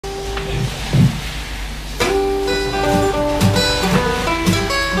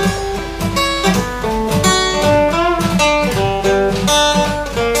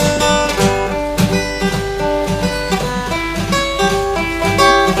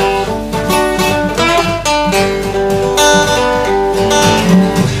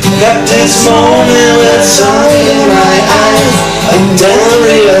Up this morning with something in my eyes, and then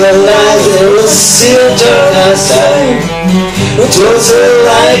realized it was still dark outside. It was a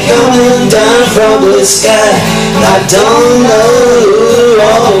light coming down from the sky. I don't know who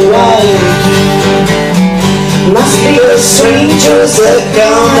or why. Must be the strangers that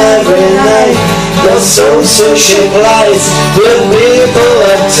come every night. Your social shaped lights with people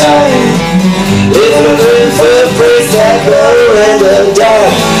uptight. Living for a place that glow in the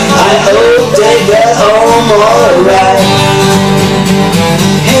dark. I hope they get home alright.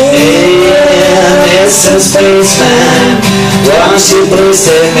 Hey, Mr. Spaceman, won't you please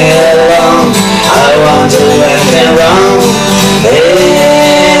take me along? I want to do everything wrong.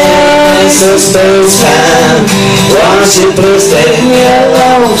 Hey, Mr. Spaceman, won't you please take me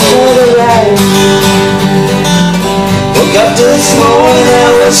along for the ride? Woke up this morning, I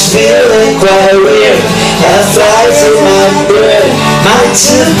was feeling quite weird. Had flies in my beard, my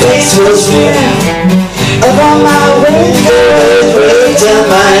toothpaste was weird. Up on my window, it wrote down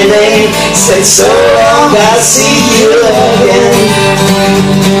my name, said so long, I'll see you again.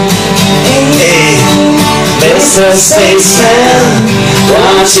 Hey, Mr. Spaceman,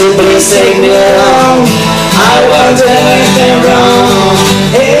 won't you please take me along? I won't do anything wrong.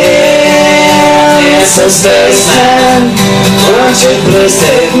 Hey, Mr. Spaceman, won't you please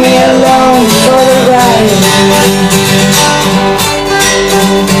take me along for the ride?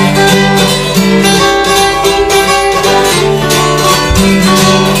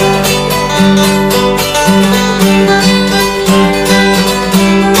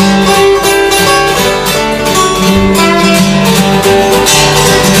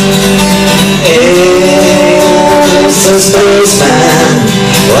 Spaceman,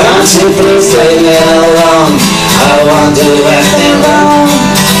 won't you please take me along? I won't do anything wrong.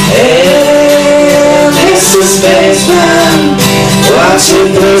 Hey, Mr. Spaceman, won't you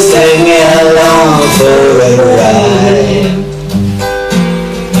please take me along for a ride?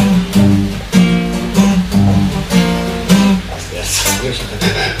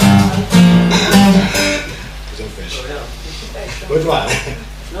 Which one?